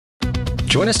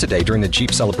Join us today during the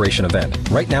Jeep Celebration event.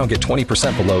 Right now, get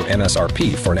 20% below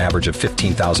MSRP for an average of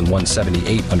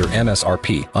 $15,178 under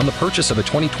MSRP on the purchase of a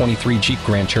 2023 Jeep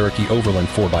Grand Cherokee Overland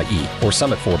 4xE or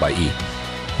Summit 4xE.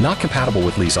 Not compatible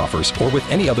with lease offers or with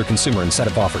any other consumer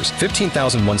incentive offers.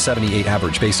 $15,178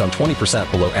 average based on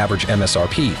 20% below average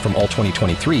MSRP from all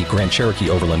 2023 Grand Cherokee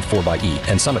Overland 4xE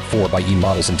and Summit 4xE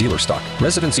models in dealer stock.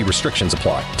 Residency restrictions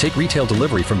apply. Take retail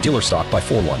delivery from dealer stock by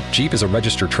 4/1. Jeep is a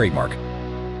registered trademark.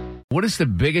 What is the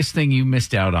biggest thing you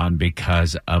missed out on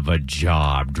because of a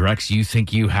job? Drex, you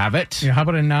think you have it? Yeah, how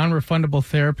about a non-refundable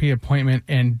therapy appointment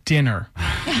and dinner?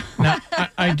 Now,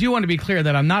 I do want to be clear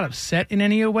that I'm not upset in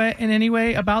any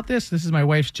way about this. This is my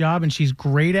wife's job, and she's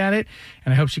great at it,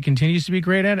 and I hope she continues to be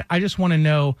great at it. I just want to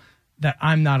know that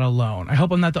I'm not alone. I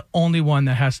hope I'm not the only one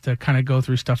that has to kind of go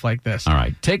through stuff like this. All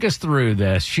right, take us through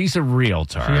this. She's a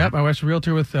realtor. Yep, my wife's a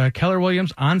realtor with Keller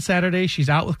Williams. On Saturday, she's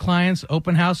out with clients,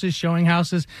 open houses, showing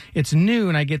houses. It's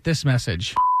noon, I get this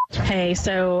message. Hey,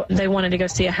 so they wanted to go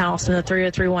see a house in the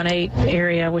 30318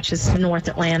 area, which is North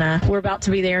Atlanta. We're about to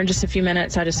be there in just a few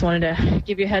minutes. I just wanted to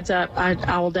give you a heads up.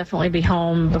 I will definitely be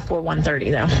home before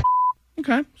 1:30, though.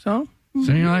 Okay, so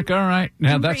you're like, all right.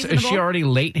 Now, is Reasonable. she already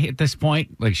late at this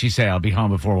point? Like she say, I'll be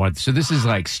home before 1. So this is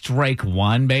like strike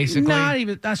one, basically?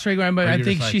 Not straight one, but I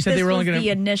think she said they were only going to... the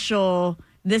initial,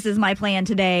 this is my plan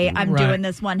today. I'm doing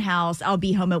this one house. I'll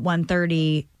be home at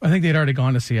 1:30. I think they'd already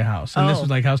gone to see a house. And this was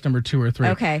like house number 2 or 3.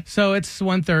 Okay. So it's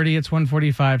 1:30, it's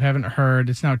 1:45, haven't heard.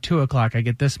 It's now 2 o'clock. I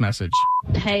get this message.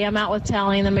 Hey, I'm out with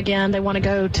telling them again. They want to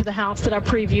go to the house that I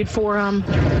previewed for them.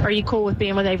 Are you cool with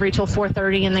being with Avery till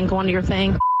 4:30 and then going to your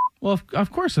thing? Well,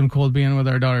 of course I'm cool with being with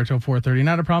our daughter till 4:30.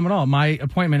 Not a problem at all. My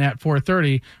appointment at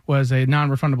 4:30 was a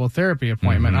non-refundable therapy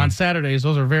appointment. On Saturdays,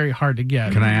 those are very hard to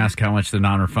get. Can I ask how much the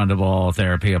non-refundable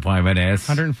therapy appointment is?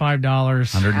 $105.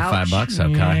 $105,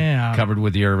 okay. Yeah. Covered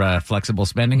with your flexible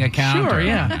spending account? Sure, or-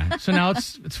 yeah. So now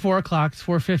it's 4 o'clock, it's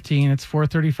 4:15, it's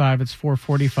 4:35, it's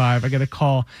 4:45. I get a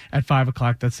call at 5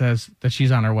 o'clock that says that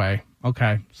she's on her way.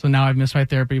 Okay, so now I've missed my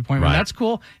therapy appointment. Right. That's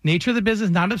cool. Nature of the business,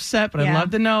 not upset, but I'd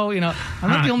love to know, I'm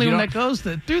not the only one that goes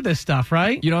through this stuff,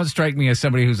 right? You don't strike me as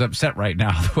somebody who's upset right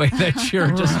now, the way that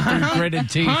you're just through gritted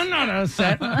teeth. I'm not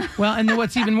upset. Well, and then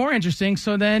what's even more interesting,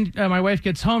 so then my wife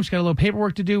gets home. She's got a little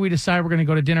paperwork to do. We decide we're going to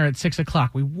go to dinner at 6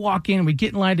 o'clock. We walk in. We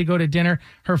get in line to go to dinner.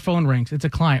 Her phone rings. It's a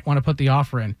client. Want to put the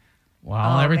offer in.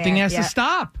 Well, everything has to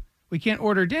stop. We can't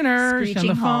order dinner. She's on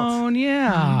the phone.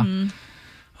 Yeah. Mm-hmm.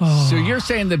 So you're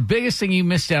saying the biggest thing you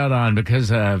missed out on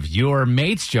because of your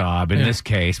mate's job in this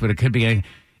case, but it could be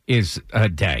is a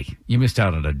day. You missed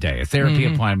out on a day, a therapy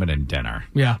appointment and dinner.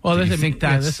 Yeah. Well, Do you think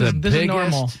that's this biggest? is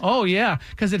normal. Oh, yeah,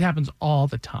 because it happens all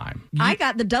the time. I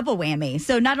got the double whammy.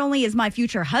 So not only is my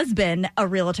future husband a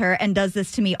realtor and does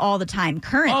this to me all the time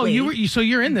currently. Oh,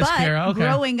 you're in this, but Kara. Okay.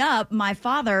 growing up, my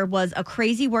father was a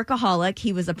crazy workaholic.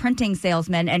 He was a printing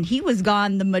salesman, and he was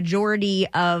gone the majority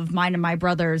of mine and my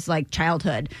brother's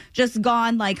childhood. Just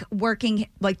gone, working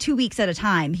 2 weeks at a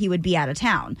time. He would be out of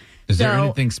town. Is there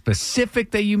anything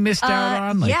specific that you missed out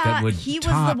on? He was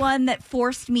the one that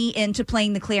forced me into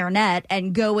playing the clarinet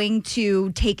and going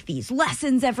to take these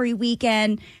lessons every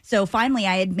weekend. So finally,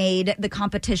 I had made the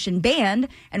competition band,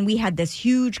 and we had this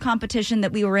huge competition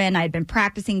that we were in. I had been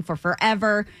practicing for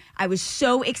forever. I was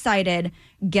so excited.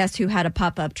 Guess who had a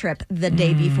pop-up trip the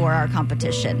day before our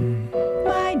competition?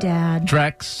 My dad.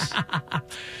 Drex.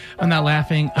 I'm not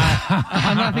laughing.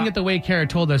 I'm laughing at the way Kara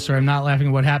told us, or I'm not laughing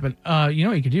at what happened. You know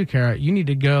what you could do, Kara? You need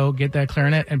to go get that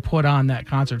clarinet and put on that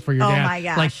concert for your dad. Oh, my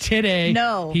gosh. Like today.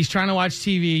 No. He's trying to watch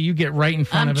TV. You get right in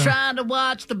front of him. I'm trying to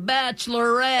watch The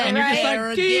Bachelorette. And you're just like,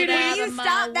 Sarah, "Dee-dee." get out Will of you my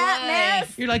stop that way.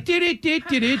 mess? You're like, did.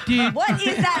 What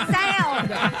is that sound?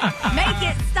 Make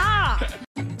it stop.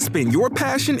 Spin your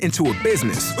passion into a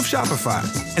business with Shopify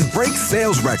and break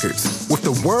sales records with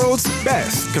the world's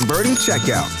best converting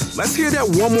checkout. Let's hear that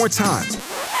one more time.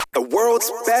 The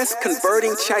world's best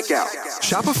converting checkout.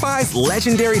 Shopify's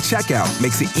legendary checkout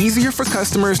makes it easier for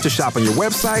customers to shop on your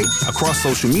website, across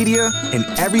social media, and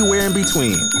everywhere in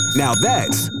between. Now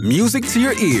that's music to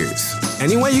your ears.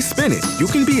 Any way you spin it, you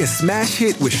can be a smash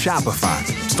hit with Shopify.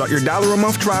 Start your $1 a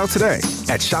month trial today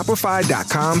at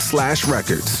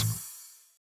shopify.com/records.